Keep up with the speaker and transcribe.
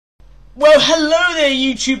Well, hello there,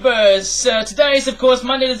 YouTubers! Today is, of course,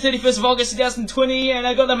 Monday the 31st of August 2020, and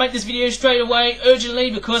I got to make this video straight away,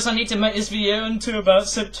 urgently, because I need to make this video until about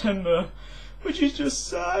September. Which is just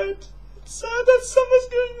sad. It's sad that summer's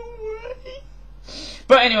going away.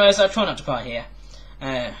 But anyways, I'll try not to cry here.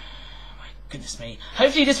 My goodness me.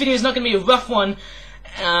 Hopefully this video is not going to be a rough one.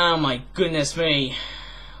 Oh my goodness me.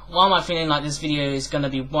 Why am I feeling like this video is going to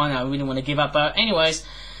be one I really want to give up? But anyways,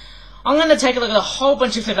 I'm going to take a look at a whole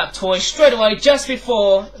bunch of flip-up toys straight away, just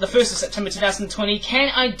before the 1st of September 2020. Can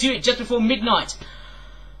I do it just before midnight?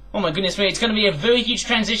 Oh my goodness me, it's going to be a very huge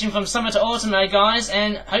transition from summer to autumn, guys,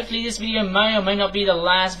 and hopefully this video may or may not be the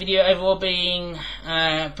last video overall being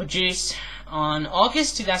produced on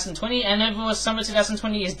August 2020, and overall summer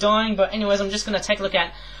 2020 is dying. But anyways, I'm just going to take a look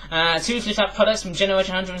at two flip-up products from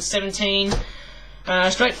Generation 117,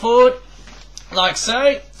 straightforward, like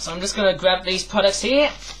so. So I'm just going to grab these products here.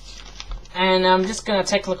 And I'm just going to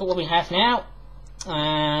take a look at what we have now.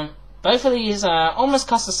 Both of these almost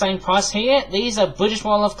cost the same price here. These are British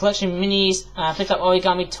Wildlife Collection Minis flip-up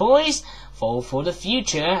origami toys for the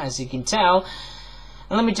future, as you can tell.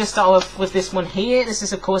 And let me just start off with this one here. This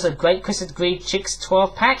is, of course, a great Crested Grebe Chicks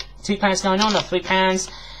 12-pack. £2.99 or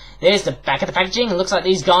 £3. There's the back of the packaging. It looks like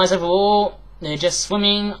these guys overall, they're just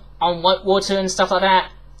swimming on white water and stuff like that.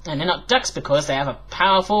 And they're not ducks because they have a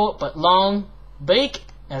powerful but long beak,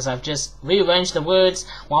 as I've just rearranged the words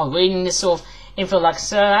while reading this sort of info like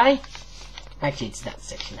so, eh? Actually, it's that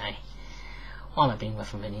section, eh? Why am I being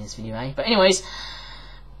rough and ready in this video, eh? But anyways,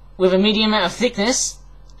 with a medium amount of thickness,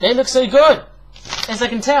 they look so good, as I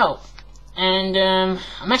can tell. And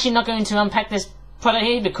I'm actually not going to unpack this product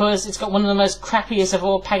here because it's got one of the most crappiest of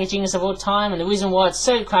all packagings of all time. And the reason why it's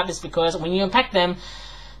so crap is because when you unpack them,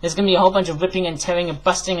 there's going to be a whole bunch of ripping and tearing and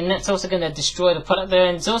busting, and that's also going to destroy the product there.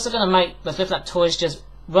 And it's also going to make the flip-flap toys just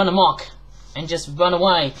run amok and just run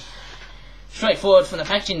away. Straightforward from the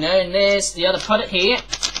packaging though. And there's the other product here,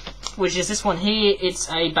 which is this one here. It's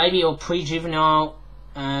a baby or pre-juvenile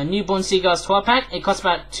newborn Seagulls 12-pack. It costs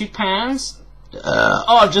about £2. Oh,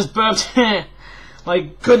 I've just burped. My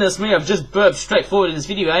goodness me, I've just burped straight forward in this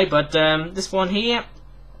video, eh? But this one here,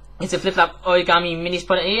 it's a flip-flap origami minis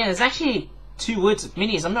product here, and there's actually two words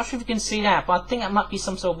minis. I'm not sure if you can see that, but I think that might be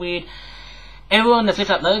some sort of weird error on the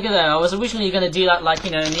flip-flap logo there. I was originally going to do that, like,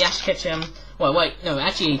 you know, in the Ash Ketchum. Well, wait, no,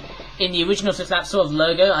 actually, in the original flip-flap sort of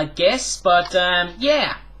logo, I guess. But,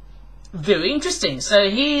 yeah, very interesting. So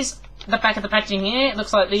here's the back of the packaging here. It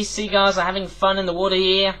looks like these seagulls are having fun in the water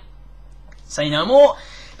here. Say no more,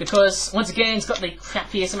 because, once again, it's got the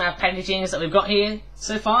crappiest amount of packagings that we've got here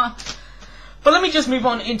so far. But let me just move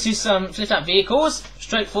on into some flip-flap vehicles,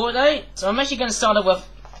 straightforward, eh? So I'm actually going to start off with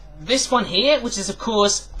this one here, which is, of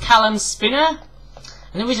course, Callum's spinner.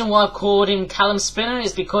 And the reason why I've called him Callum Spinner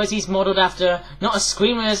is because he's modelled after not a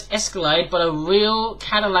Skreemerz Escalade, but a real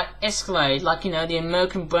Cadillac Escalade, like, you know, the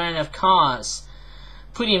American brand of cars.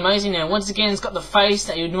 Pretty amazing now. Once again, it's got the face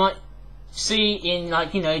that you might see in,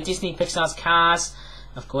 like, you know, Disney Pixar's Cars.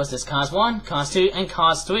 Of course, there's Cars 1, Cars 2, and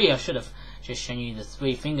Cars 3. I should have just shown you the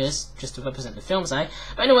three fingers just to represent the films, eh?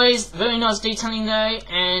 But anyways, very nice detailing though,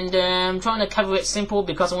 and I'm trying to cover it simple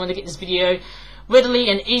because I want to get this video readily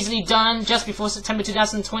and easily done just before September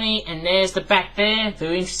 2020. And there's the back there,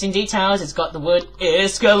 very interesting details. It's got the word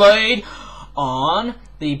Escalade on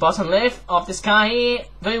the bottom left of this car here.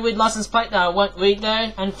 Very weird license plate that I won't read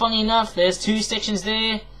though. And funny enough, there's two sections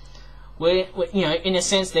there where, you know, in a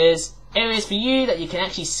sense, there's areas for you that you can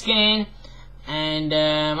actually scan. And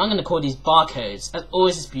I'm going to call these barcodes. That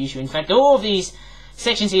always is beautiful. In fact, all of these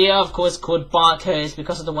sections here are, of course, called barcodes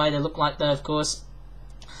because of the way they look like though, of course.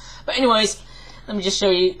 But anyways, let me just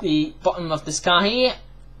show you the bottom of this car here.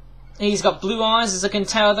 He's got blue eyes, as I can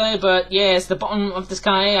tell though, but yeah, it's the bottom of this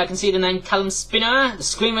car here. I can see the name Callum Spinner, the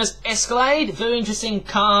Skreemerz Escalade. Very interesting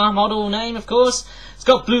car model name, of course. It's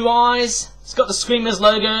got blue eyes. It's got the Skreemerz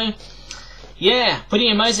logo. Yeah,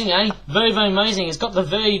 pretty amazing, eh? Very, very amazing. It's got the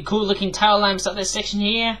very cool looking tail lamps up this section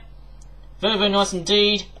here. Very, very nice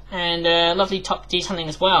indeed. And lovely top detailing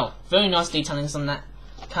as well. Very nice detailings on that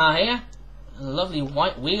car here. Lovely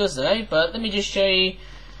white wheels though, but let me just show you.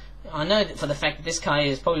 I know that for the fact that this car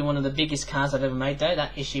is probably one of the biggest cars I've ever made though,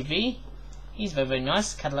 that SUV. He's very, very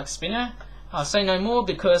nice, Cadillac Spinner. I'll say no more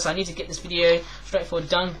because I need to get this video straightforward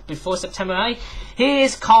done before September, eh?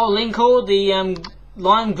 Here's Karl Linkel, the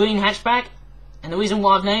lime green hatchback. And the reason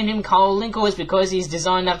why I've named him Karl Linkel is because he's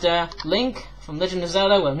designed after Link from Legend of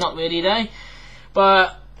Zelda. Well, not really though.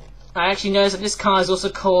 But I actually noticed that this car is also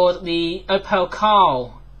called the Opel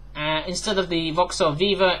Karl. Instead of the Vauxhall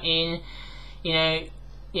Viva in, in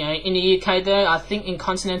the UK though, I think in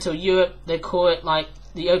continental Europe they call it like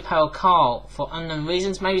the Opal Karl for unknown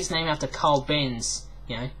reasons. Maybe it's named after Karl Benz,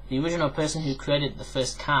 you know, the original person who created the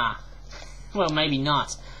first car. Well, maybe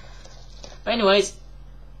not. But anyways,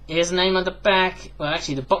 here's the name on the back. Well,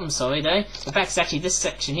 actually the bottom, sorry though. The back's actually this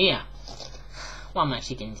section here. Well, I'm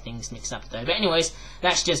actually getting things mixed up though. But anyways,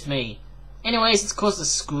 that's just me. Anyways, it's called the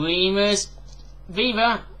Skreemerz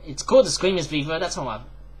Viva. It's called the Skreemerz Viva. That's how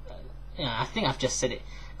I think I've just said it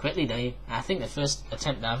correctly though. I think the first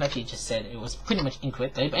attempt that I've actually just said it was pretty much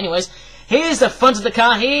incorrect though. But anyways, here's the front of the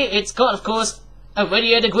car here. It's got, of course, a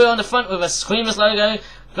radiator grille on the front with a Skreemerz logo.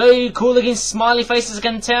 Very cool looking smiley face, as I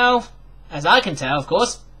can tell. As I can tell, of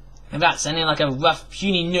course. Without sounding like a rough,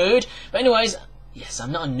 puny nerd. But anyways, yes,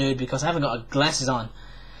 I'm not a nerd because I haven't got glasses on.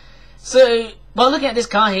 So, while looking at this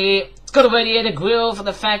car here, it's got a radiator grille for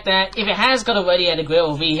the fact that if it has got a radiator grille,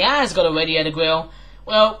 or if he has got a radiator grille,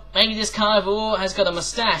 well, maybe this car overall has got a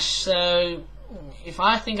mustache. So, if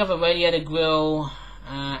I think of a radiator grille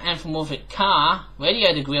anthropomorphic car,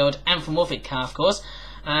 radiator grilled anthropomorphic car, of course,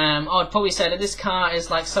 I would probably say that this car is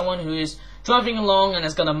like someone who is driving along and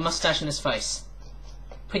has got a mustache in his face.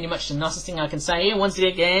 Pretty much the nicest thing I can say here. Once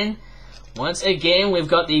again, we've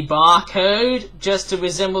got the barcode just to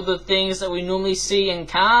resemble the things that we normally see in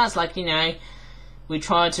cars. Like, you know, we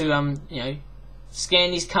try to, you know,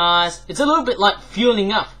 scan these cars. It's a little bit like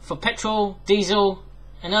fueling up for petrol, diesel,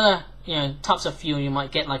 and other, you know, types of fuel you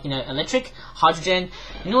might get, like, you know, electric, hydrogen,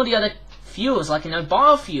 and all the other fuels, like, you know,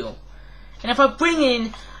 biofuel. And if I bring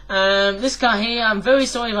in this car here, I'm very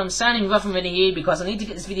sorry if I'm sounding rough and ready here because I need to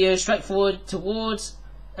get this video straightforward towards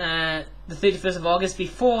the 31st of August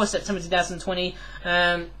before September 2020.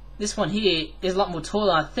 This one here is a lot more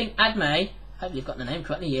taller. I think Adme, hopefully you've got the name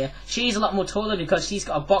correctly here, she's a lot more taller because she's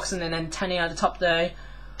got a box and an antenna at the top there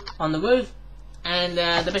on the roof. And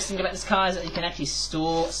the best thing about this car is that you can actually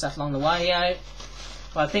store stuff along the way here.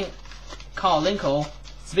 But I think Karl Linkel,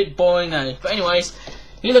 it's a bit boring though. But anyways,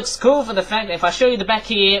 he looks cool for the fact that if I show you the back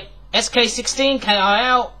here, SK16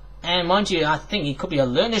 KIL, and mind you, I think he could be a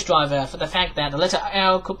learner's driver for the fact that the letter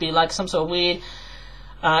L could be like some sort of weird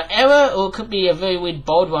error, or it could be a very weird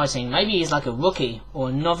bold writing. Maybe he's like a rookie or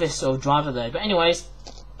a novice or driver though. But anyways,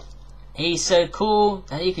 he's so cool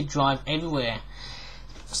that he could drive everywhere.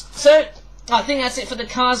 So I think that's it for the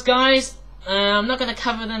cars, guys. I'm not going to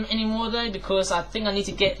cover them anymore though because I think I need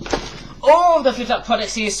to get all of the flipped up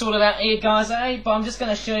products here sorted out here, guys, but I'm just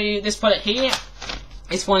going to show you this product here.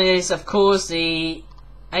 This one is, of course, the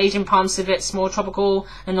Asian Palm Civet Small Tropical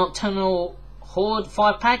and Nocturnal Hoard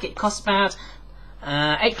 5-pack. It costs about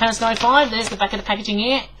 £8.95. There's the back of the packaging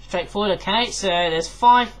here. Straightforward, okay. So there's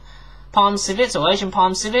 5 Palm Civets, or Asian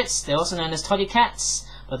Palm Civets. They're also known as toddy cats,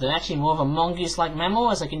 but they're actually more of a mongoose-like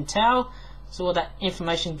mammal, as I can tell. So all that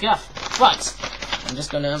information guff. Right, I'm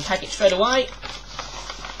just going to unpack it straight away.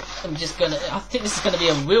 I think this is going to be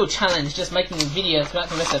a real challenge, just making a video throughout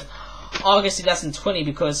the rest of August 2020,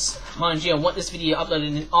 because, mind you, I want this video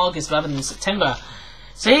uploaded in August rather than September.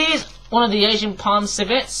 So here's one of the Asian Palm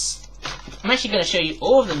Civets. I'm actually going to show you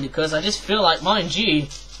all of them because I just feel like, mind you,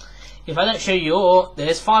 if I don't show you all,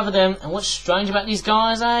 there's 5 of them, and what's strange about these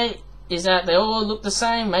guys, is that they all look the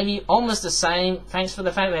same, maybe almost the same, thanks for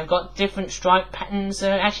the fact they've got different stripe patterns.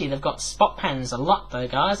 Actually, they've got spot patterns a lot though,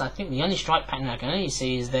 guys. I think the only stripe pattern I can only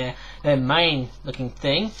see is their main looking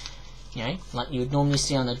thing, you know, like you would normally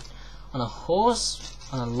see on a horse,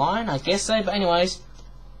 on a lion, I guess so. But anyways,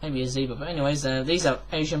 maybe a zebra. But anyways, these are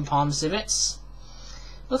Asian Palm Civets.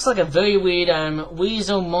 Looks like a very weird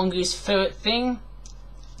weasel mongoose ferret thing.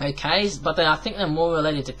 Okay, but I think they're more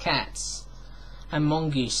related to cats and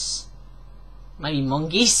mongoose. Maybe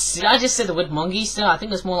mongoose. I just said the word mongoose there. I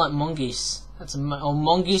think it's more like mongoose. Or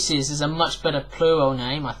mongooses is a much better plural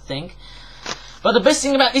name, I think. But the best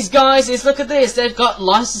thing about these guys is, look at this. They've got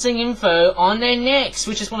licensing info on their necks,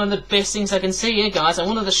 which is one of the best things I can see here, guys. And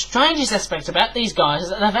one of the strangest aspects about these guys is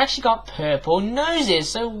that they've actually got purple noses.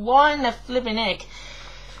 So why in the flipping heck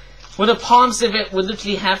would a Palm Civet would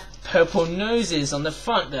literally have purple noses on the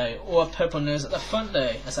front though, or a purple nose at the front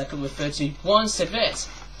though, as I could refer to one Civet.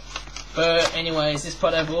 But anyways, this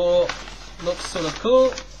product overall looks sort of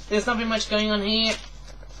cool. There's nothing much going on here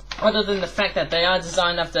other than the fact that they are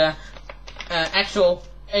designed after actual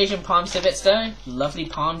Asian Palm Civets though. Lovely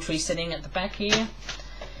palm tree sitting at the back here.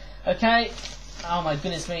 Okay, oh my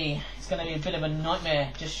goodness me, it's going to be a bit of a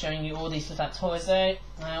nightmare just showing you all these little toys though.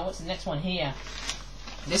 What's the next one here?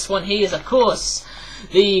 This one here is, of course,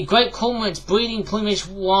 the Great Cormorant's Breeding Plumage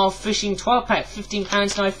Wild Fishing 12-pack,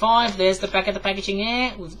 £15.95. There's the back of the packaging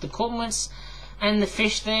here with the cormorants and the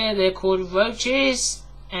fish there. They're called roaches.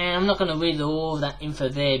 And I'm not going to read all of that info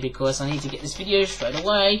there because I need to get this video straight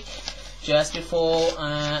away. just before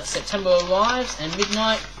September arrives and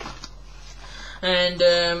midnight. And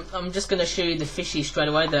I'm just going to show you the fishies straight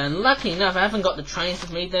away though. And luckily enough, I haven't got the trains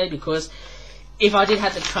with me though, because if I did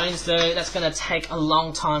have the trains though, that's going to take a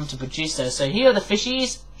long time to produce those. So here are the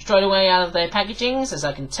fishies straight away out of their packagings, as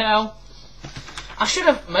I can tell. I should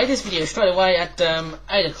have made this video straight away at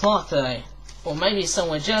 8 o'clock though, or maybe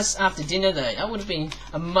somewhere just after dinner though. That would have been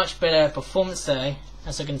a much better performance though,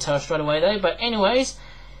 as I can tell straight away though. But anyways,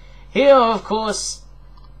 here are of course,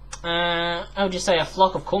 I would just say a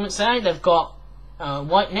flock of cormorants though. They've got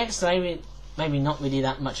white necks, maybe not really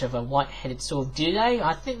that much of a white-headed sort of do they.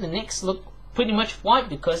 I think the necks look pretty much white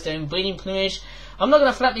because they're in breeding plumage. I'm not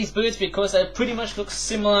going to flap these birds because they pretty much look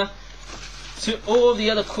similar to all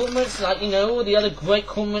the other cormorants, like, you know, all the other great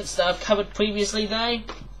cormorants that I've covered previously though.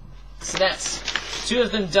 So that's 2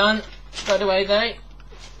 of them done straight away though.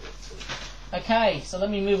 Okay, so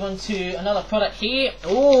let me move on to another product here.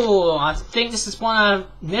 Oh, I think this is one I've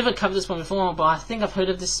never covered this one before, but I think I've heard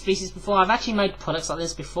of this species before. I've actually made products like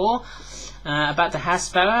this before, about the house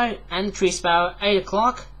sparrow and the tree sparrow. 8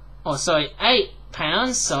 o'clock, oh sorry, 8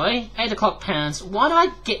 pounds, sorry, 8 o'clock pounds. Why do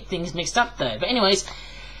I get things mixed up though? But anyways,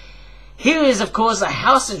 here is of course a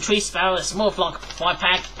house and tree sparrow, a small flock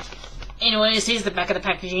 5-pack. Anyways, here's the back of the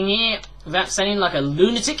packaging here, without sounding like a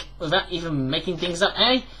lunatic, without even making things up,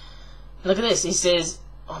 eh? Look at this, he says,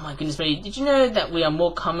 oh my goodness me, did you know that we are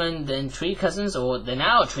more common than tree cousins, or than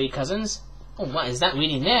our tree cousins? Oh, what is that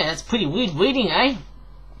reading there? That's pretty weird reading, eh?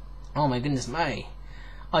 Oh my goodness me.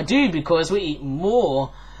 I do, because we eat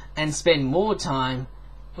more and spend more time.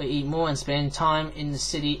 We eat more and spend time in the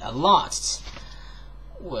city a lot.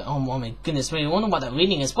 Well, oh my goodness me, I wonder what that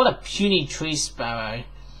reading is. What a puny tree sparrow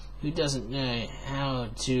who doesn't know how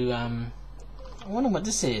to, I wonder what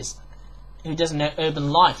this is. Who doesn't know urban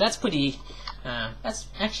life. That's pretty, that's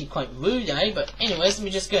actually quite rude, eh? But anyways, let me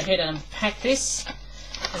just go ahead and unpack this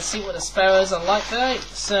and see what the sparrows are like though.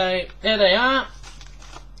 So there they are,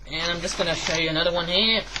 and I'm just going to show you another one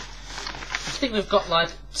here. I think we've got like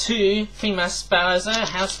 2 female sparrows though,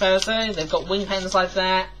 house sparrows though. They've got wing patterns like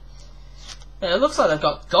that. It looks like they've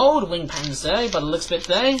got gold wing patterns though, by the looks of it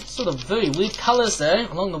though. Sort of very weird colours though,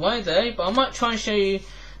 along the way though. But I might try and show you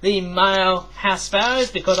the male house sparrows,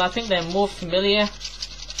 because I think they're more familiar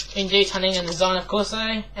in detailing and design of course though.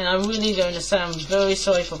 And I'm really going to say I'm very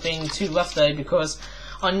sorry for being too rough though, because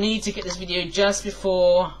I need to get this video just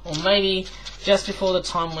before, or maybe just before the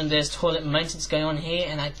time when there's toilet maintenance going on here,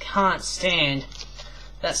 and I can't stand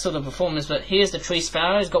that sort of performance. But here's the tree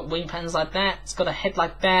sparrow. It's got wing patterns like that, it's got a head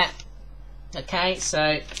like that. Okay,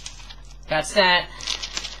 so that's that.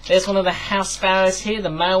 There's one of the house sparrows here, the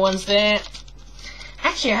male ones there.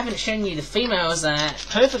 Actually, I haven't shown you the females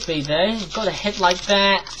perfectly though. You've got a head like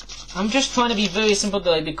that. I'm just trying to be very simple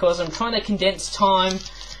though, because I'm trying to condense time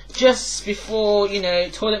just before, you know,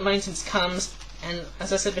 toilet maintenance comes. And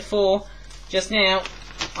as I said before, just now,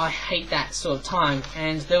 I hate that sort of time.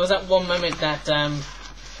 And there was that one moment that,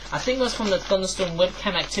 I think it was from the Thunderstorm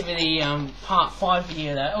webcam activity part 5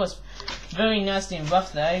 video though. It was very nasty and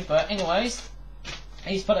rough though, but anyways,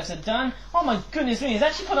 these products are done. Oh my goodness me, there's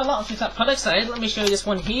actually quite a lot of products though. Let me show you this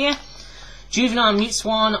one here. Juvenile Mute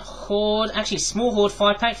Swan Hoard, actually small Hoard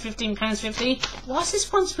 5-pack, £15.50. Why is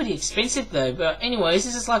this one's pretty expensive though? But anyways,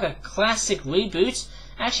 this is like a classic reboot,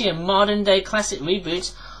 actually a modern day classic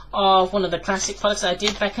reboot of one of the classic products I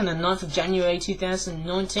did back on the 9th of January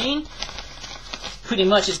 2019. Pretty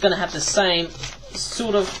much it's going to have the same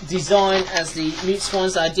sort of design as the Mute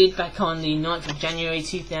Swans that I did back on the 9th of January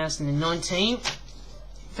 2019.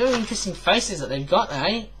 Very interesting faces that they've got,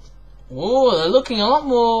 eh? Oh, they're looking a lot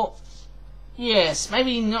more... Yes,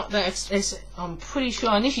 maybe not that... I'm pretty sure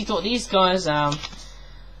I initially thought these guys... yeah,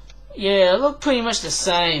 they look pretty much the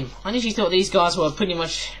same. I initially thought these guys were pretty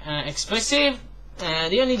much expressive.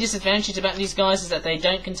 The only disadvantage about these guys is that they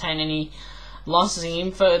don't contain any licensing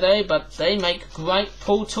info though, but they make great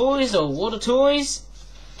pool toys or water toys.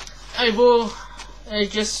 Overall, they're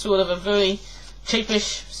just sort of a very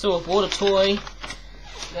cheapish sort of water toy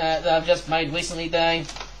that I've just made recently though.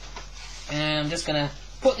 And I'm just going to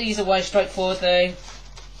put these away straightforward though.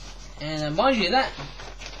 And mind you, that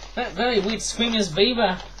very weird Skreemerz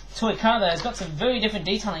Beaver toy car though has got some very different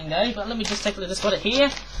detailing though. But let me just take a look at this product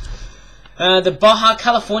here. The Baja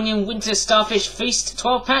Californian Winter Starfish Feast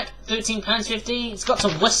 12-pack, £13.50. It's got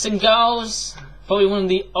some western gulls, probably one of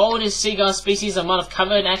the oldest seagull species I might have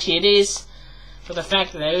covered. Actually it is, for the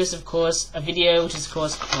fact that there is of course a video, which is of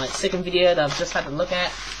course my second video that I've just had to look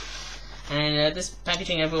at. And this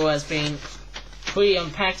packaging everywhere has been pretty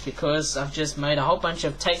unpacked because I've just made a whole bunch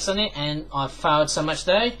of takes on it and I've failed so much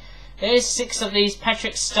though. There's 6 of these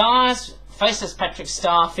Patrick stars, faceless Patrick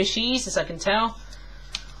Star fishies, as I can tell.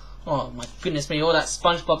 Oh my goodness me, all that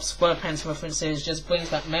SpongeBob SquarePants references just brings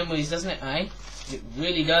back memories, doesn't it, eh? It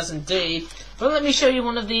really does indeed. But let me show you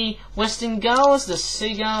one of the Western gulls, the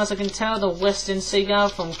seagulls. I can tell the Western seagull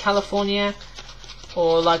from California,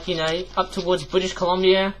 or like, you know, up towards British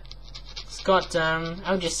Columbia. It's got,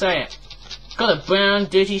 how would you say it? Got a brown,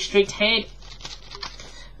 dirty, streaked head.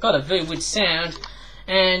 Got a very weird sound.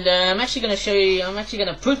 And I'm actually going to show you. I'm actually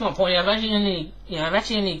going to prove my point. I've actually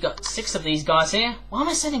only got 6 of these guys here. Why am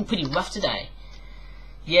I sounding pretty rough today?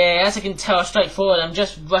 Yeah, as I can tell, straightforward. I'm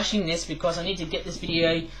just rushing this because I need to get this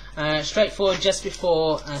video straightforward just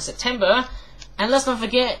before September. And let's not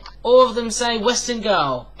forget, all of them say Western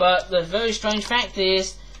Gull. But the very strange fact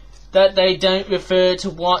is that they don't refer to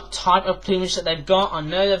what type of plumage that they've got. I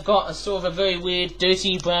know they've got a sort of a very weird,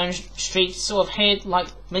 dirty, brown streaked sort of head, like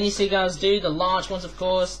many seagulls do. The large ones, of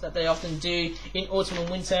course, that they often do in autumn and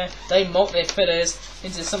winter. They molt their feathers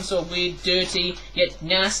into some sort of weird, dirty, yet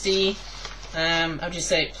nasty, how would you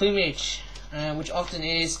say it, plumage, which often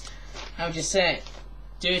is, how would you say it,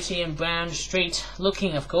 dirty and brown streaked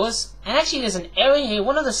looking, of course. And actually there's an error here.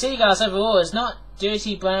 One of the seagulls overall is not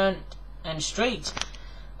dirty, brown and streaked.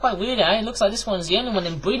 Quite weird, eh? It looks like this one's the only one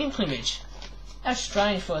in breeding plumage. That's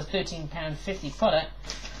strange for a £13.50 product.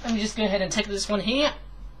 Let me just go ahead and take this one here.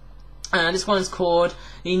 This one's called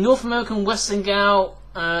the North American Western Gull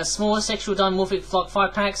Small Sexual Dimorphic Flock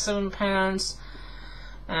 5-pack, £7.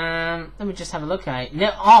 Let me just have a look at it.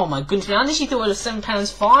 Now, oh my goodness, I initially thought it was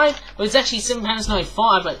 £7.05, but it's actually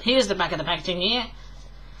 £7.95. But here's the back of the packaging here.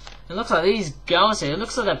 It looks like these girls here, it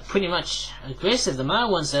looks like they're pretty much aggressive, the male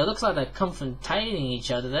ones there. It looks like they're confrontating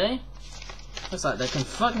each other there. Looks like they're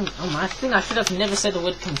confronting. Oh my, I think I should have never said the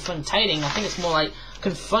word confrontating. I think it's more like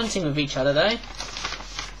confronting with each other though. I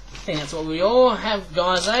think that's what we all have,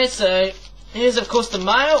 guys, eh? So, here's of course the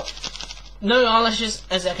male. No eyelashes,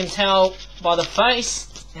 as I can tell by the face.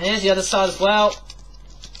 And here's the other side as well.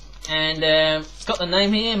 And it's got the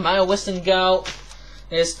name here, male Western Gull.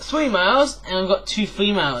 There's 3 males, and we've got 2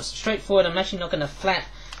 females. Straightforward, I'm actually not going to flat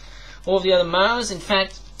all the other males. In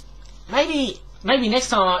fact, maybe next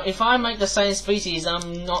time, if I make the same species,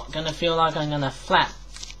 I'm not going to feel like I'm going to flat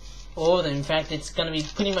all of them. In fact, it's going to be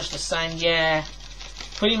pretty much the same, yeah.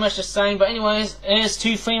 Pretty much the same, but anyways, there's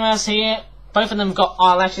 2 females here. Both of them got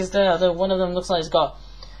eyelashes there, although one of them looks like it's got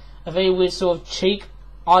a very weird sort of cheek,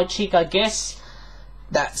 eye cheek, I guess.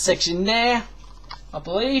 That section there, I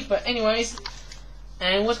believe, but anyways.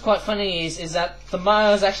 And what's quite funny is that the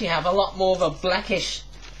males actually have a lot more of a blackish,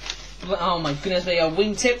 oh my goodness me, a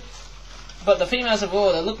wingtip. But the females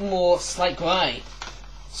overall, they look more slate grey.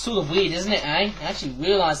 Sort of weird, isn't it, eh? I actually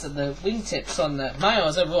realised that the wingtips on the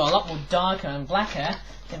males overall are a lot more darker and blacker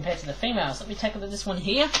compared to the females. Let me take a look at this one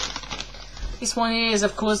here. This one here is,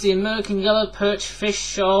 of course, the American Yellow Perch Fish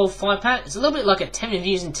Shoal 5-pack. It's a little bit like a 10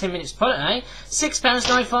 reviews in 10 minutes product, eh?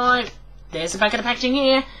 £6.95. There's the back of the packaging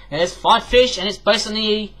here. There's 5 fish, and it's based on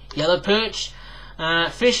the yellow perch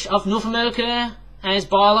fish of North America, and it's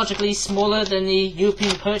biologically smaller than the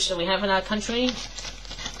European perch that we have in our country,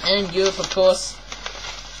 and Europe, of course.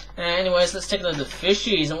 Anyways, let's take a look at the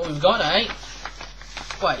fishies and what we've got, eh?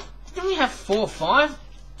 Wait, didn't we have 4 or 5?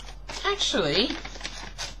 Actually,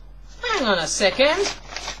 hang on a second.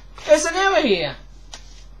 There's an error here.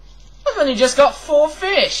 I've only just got 4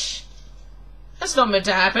 fish. That's not meant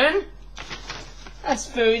to happen. That's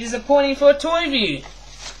very disappointing for a toy review.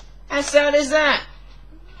 How sad is that?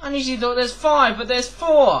 I initially thought there's 5, but there's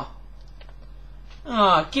 4.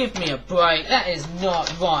 Oh, give me a break. That is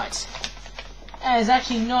not right. That is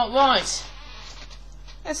actually not right.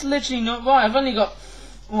 That's literally not right. I've only got,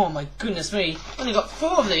 oh my goodness me, I've only got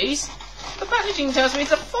 4 of these. The packaging tells me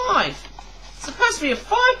it's a 5. It's supposed to be a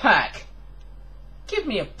 5-pack. Give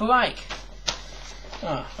me a break.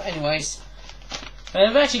 Oh, but anyways.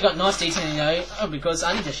 I've actually got nice detailing though, because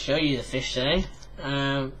I need to show you the fish today.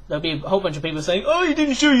 There'll be a whole bunch of people saying, oh, you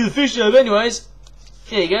didn't show you the fish though. But anyways,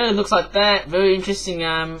 there you go, it looks like that. Very interesting,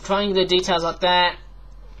 triangular details like that.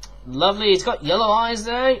 Lovely, it's got yellow eyes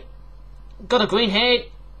though. Got a green head,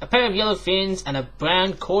 a pair of yellow fins, and a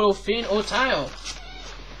brown caudal fin or tail.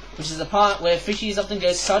 Which is the part where fishies often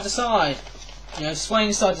go side to side. You know,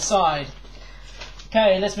 swaying side to side.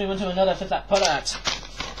 Okay, let's move on to another flat product.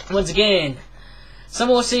 Once again, some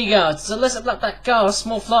more seagulls. It's a lesser black gull,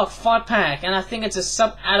 small flock, 5-pack, and I think it's a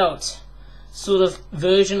sub-adult sort of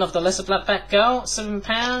version of the lesser black gull, £7.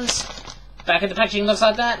 Back of the packaging looks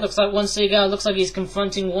like that. Looks like one seagull. Looks like he's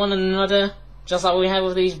confronting one another, just like we have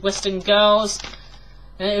with these Western gulls.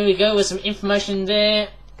 And here we go with some information there,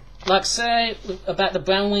 like say about the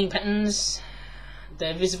brown wing patterns.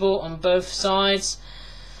 They're visible on both sides.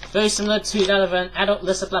 very similar to that of an adult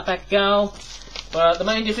lesser blackback gull. But the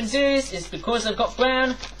main difference is because they've got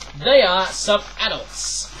brown, they are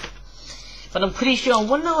sub-adults. But I'm pretty sure, I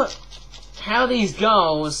wonder how these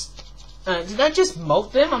gulls, did I just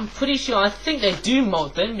molt them? I'm pretty sure, I think they do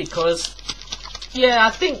molt them because, yeah, I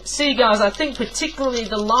think seagulls, I think particularly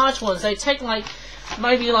the large ones, they take like,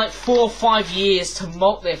 maybe like 4 or 5 years to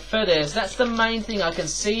molt their feathers. That's the main thing I can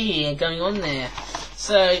see here going on there.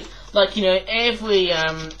 So, like, you know, every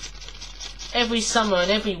summer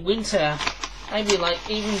and every winter, maybe like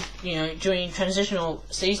even, you know, during transitional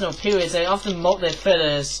seasonal periods, they often molt their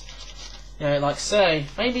feathers, you know, like so.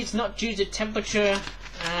 Maybe it's not due to temperature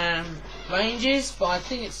ranges, but I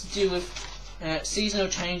think it's to do with seasonal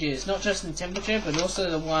changes, not just in temperature, but also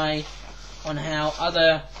the way on how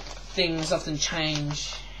other things often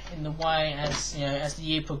change in the way as, you know, as the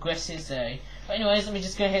year progresses though. But anyways, let me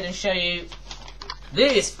just go ahead and show you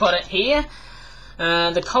this product here.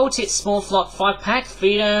 The Cold Tit Small Flock 5-pack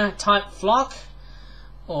feeder type flock,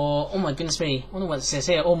 or, oh my goodness me, I wonder what it says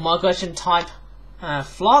here, or migration type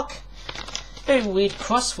flock. Very weird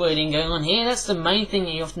crosswording going on here. That's the main thing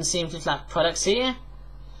that you often see in flip-flap products here.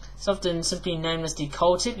 It's often simply known as the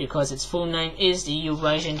Cold Tit because its full name is the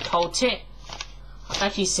Eurasian Cold Tit. I've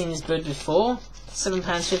actually seen this bird before.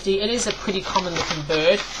 £7.50. It is a pretty common looking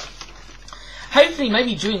bird. Hopefully,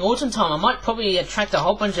 maybe during autumn time, I might probably attract a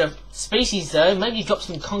whole bunch of species though. Maybe drop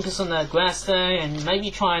some conkers on the grass though, and maybe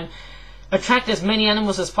try and attract as many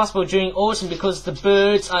animals as possible during autumn because the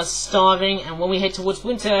birds are starving, and when we head towards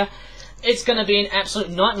winter, it's going to be an absolute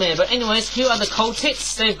nightmare. But anyways, here are the Cold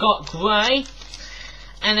Tits. They've got grey,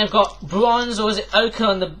 and they've got bronze, or is it ochre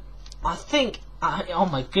on the, I think, oh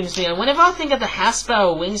my goodness me, whenever I think of the house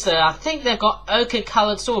sparrow wings though, I think they've got ochre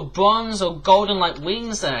coloured sort of bronze or golden like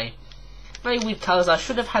wings though. Very weird colours. I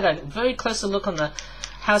should have had a very closer look on the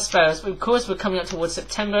house sparrows, but of course we're coming up towards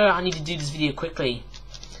September. I need to do this video quickly.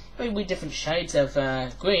 Very weird different shades of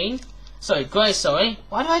green. Sorry, grey, sorry.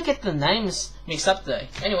 Why do I get the names mixed up though?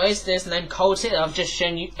 Anyways, there's the name Cold Tit I've just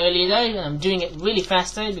shown you earlier though, and I'm doing it really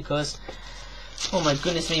fast though because, oh my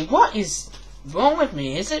goodness me, what is wrong with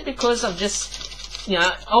me? Is it because I'm just, you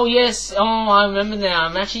know, oh yes, oh I remember now,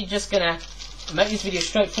 I'm actually just gonna make this video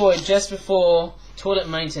straightforward just before toilet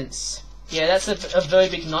maintenance. Yeah, that's a very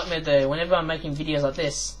big nightmare though, whenever I'm making videos like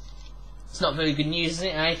this. It's not very good news, is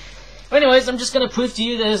it, eh? But anyways, I'm just going to prove to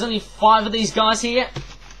you there's only 5 of these guys here,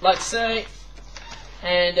 like so.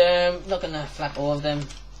 And not going to flap all of them,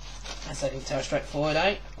 as I can tell straightforward,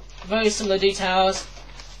 eh? Very similar details,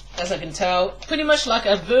 as I can tell. Pretty much like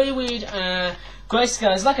a very weird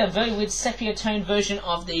grayscale. It's like a very weird sepia tone version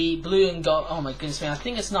of the blue and gold. Oh my goodness me, I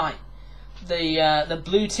think it's like the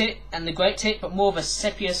blue tit and the great tit, but more of a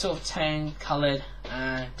sepia sort of tone coloured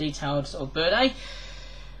detailed sort of bird, eh?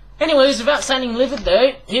 Anyways, without sounding livid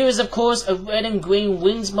though, here is of course a red and green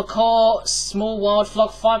winged macaw small wild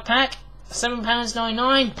flock 5-pack,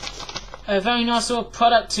 £7.99. A very nice sort of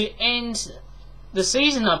product to end the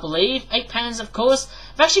season, I believe. £8 of course.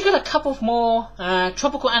 I've actually got a couple more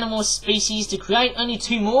tropical animal species to create, only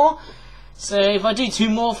 2 more. So if I do 2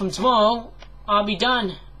 more from tomorrow, I'll be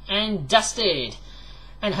done and dusted,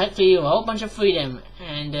 and hopefully a whole bunch of freedom.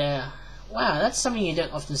 And wow, that's something you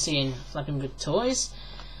don't often see in flapping with toys.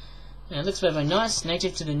 And it looks very nice,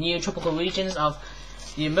 native to the neotropical regions of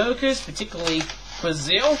the Americas, particularly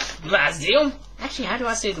Brazil. Actually, how do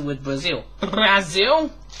I say the word Brazil?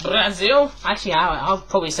 Brazil. Actually, I'll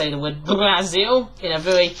probably say the word Brazil in a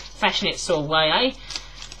very passionate sort of way, eh?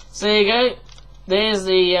 So there you go. There's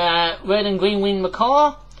the red and green winged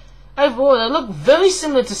macaw. Overall, they look very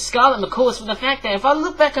similar to scarlet macaws, but the fact that if I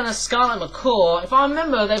look back on a scarlet macaw, if I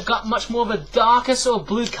remember, they've got much more of a darker sort of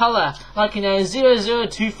blue colour, like, you know,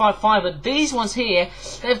 00255, but these ones here,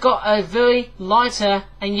 they've got a very lighter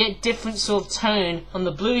and yet different sort of tone on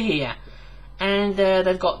the blue here. And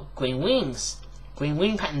they've got green wings. Green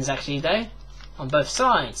wing patterns actually though, on both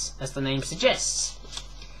sides, as the name suggests.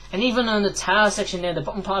 And even on the tail section there, the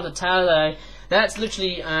bottom part of the tail though, that's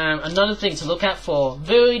literally another thing to look out for.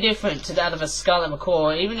 Very different to that of a scarlet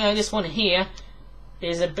macaw, even though this one here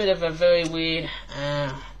is a bit of a very weird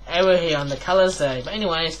error here on the colours though. But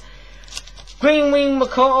anyways, green winged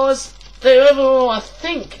macaws, they're overall, I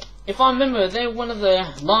think, if I remember, they're one of the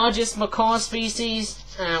largest macaw species.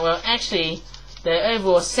 Well, actually, they're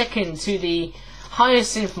overall second to the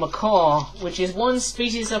hyacinth macaw, which is one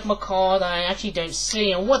species of macaw that I actually don't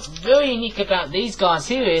see. And what's very unique about these guys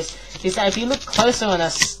here is that if you look closer on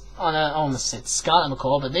I almost said scarlet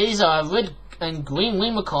macaw, but these are red and green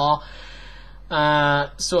winged macaw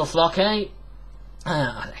sort of flock, eh?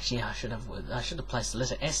 Actually, I should have placed the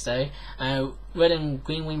letter S though. Red and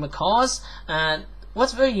green winged macaws.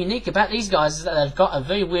 what's very unique about these guys is that they've got a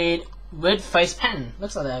very weird red face pattern.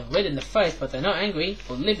 Looks like they're red in the face, but they're not angry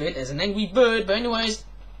or livid as an angry bird. But anyways,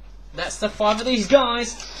 that's the 5 of these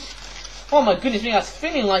guys. Oh my goodness me, I was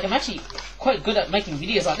feeling like I'm actually quite good at making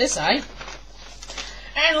videos like this, eh?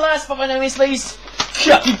 And last but by no means least,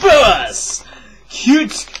 capybaras!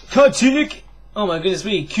 Cute cartoonic, oh my goodness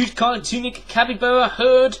me, cute cartoonic capybara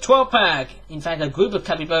herd 12-pack. In fact, a group of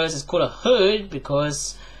capybaras is called a herd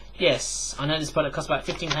because, yes, I know this product costs about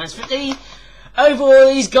 £15.50.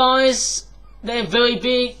 Overall, these guys, they're very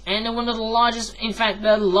big and they're one of the largest, in fact,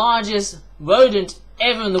 the largest rodent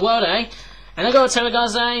ever in the world, eh? And I gotta tell you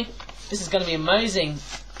guys, eh, this is gonna be amazing.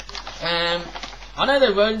 I know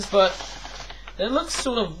they're rodents, but they look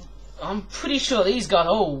sort of, I'm pretty sure these guys,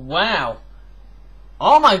 oh wow.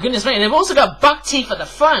 Oh my goodness me, and they've also got buck teeth at the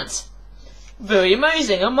front. Very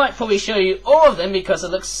amazing. I might probably show you all of them because it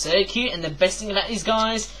looks so cute, and the best thing about these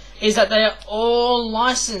guys is that they are all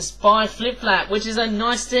licensed by Flip Flap, which is a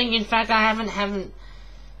nice thing. In fact, I haven't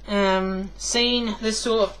seen this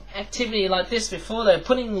sort of activity like this before. They're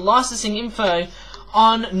putting licensing info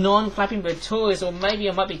on non-Flapping Bird toys, or maybe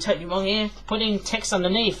I might be totally wrong here. Putting text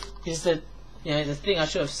underneath is the the thing I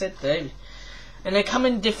should have said there. And they come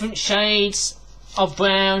in different shades of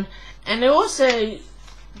brown, and they're also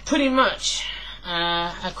pretty much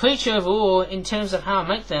a creature overall in terms of how I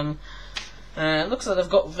make them. Looks like they've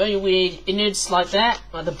got very weird innards like that,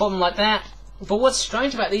 at the bottom like that. But what's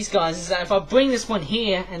strange about these guys is that if I bring this one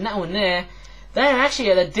here and that one there, they're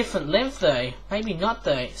actually at a different length though. Maybe not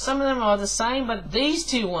though. Some of them are the same, but these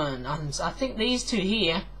two ones, I think these two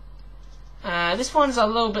here, this one's a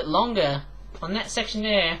little bit longer on that section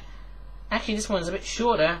there. Actually, this one's a bit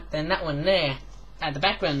shorter than that one there at the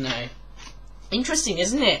background though. Interesting,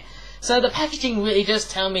 isn't it? So the packaging really does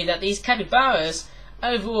tell me that these capybaras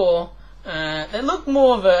overall, they look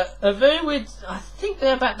more of a very weird, I think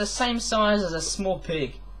they're about the same size as a small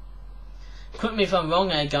pig. Correct me if I'm wrong,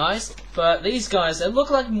 guys, but these guys, they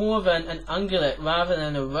look like more of an ungulate rather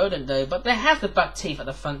than a rodent though, but they have the buck teeth at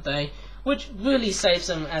the front though, which really saves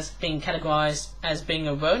them as being categorized as being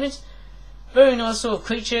a rodent. Very nice sort of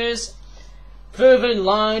creatures, very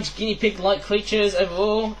large guinea pig like creatures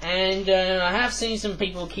overall, and I have seen some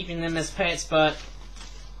people keeping them as pets, but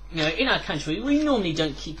in our country we normally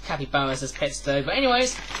don't keep capybaras as pets though. But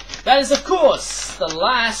anyways, that is of course the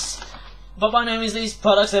last but by no means least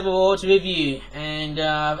products overall to review, and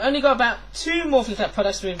I've only got about 2 more Flip Flap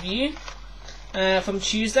products to review from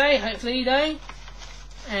Tuesday, hopefully though,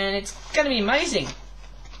 and it's going to be amazing.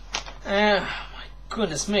 My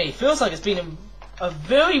goodness me, feels like it's been a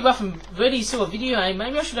very rough and ready sort of video.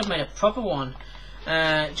 Maybe I should have made a proper one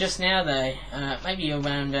just now though. Maybe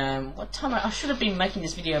around what time? I should have been making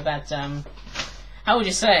this video about how would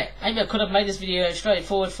you say it? Maybe I could have made this video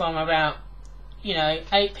straightforward from about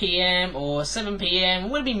 8 PM or 7 PM. It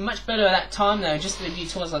would have been much better at that time though, just to review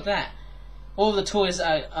toys like that. All the toys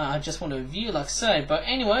I just want to review like so. But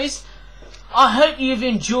anyways, I hope you've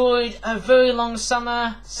enjoyed a very long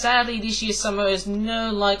summer. Sadly, this year's summer is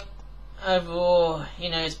no like overall.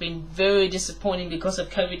 It's been very disappointing because of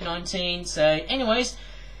COVID-19. So anyways,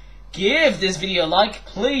 give this video a like,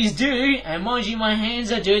 please do. And mind you, my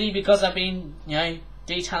hands are dirty because I've been,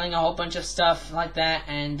 detailing a whole bunch of stuff like that.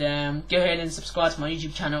 And go ahead and subscribe to my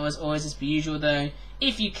YouTube channel as always, as per usual though.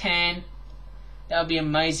 If you can, that would be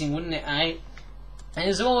amazing, wouldn't it, eh? And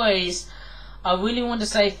as always, I really want to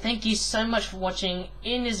say thank you so much for watching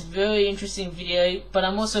in this very interesting video, but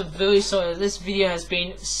I'm also very sorry that this video has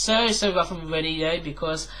been so rough and ready though,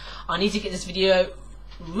 because I need to get this video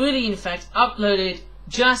really, in fact, uploaded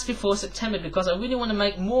just before September, because I really want to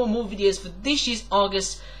make more and more videos for this year's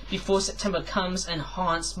August before September comes, and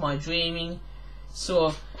hence my dreaming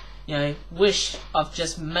sort of, wish of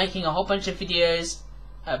just making a whole bunch of videos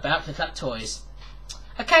about Flip Flap toys.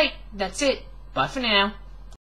 Okay, that's it. Bye for now.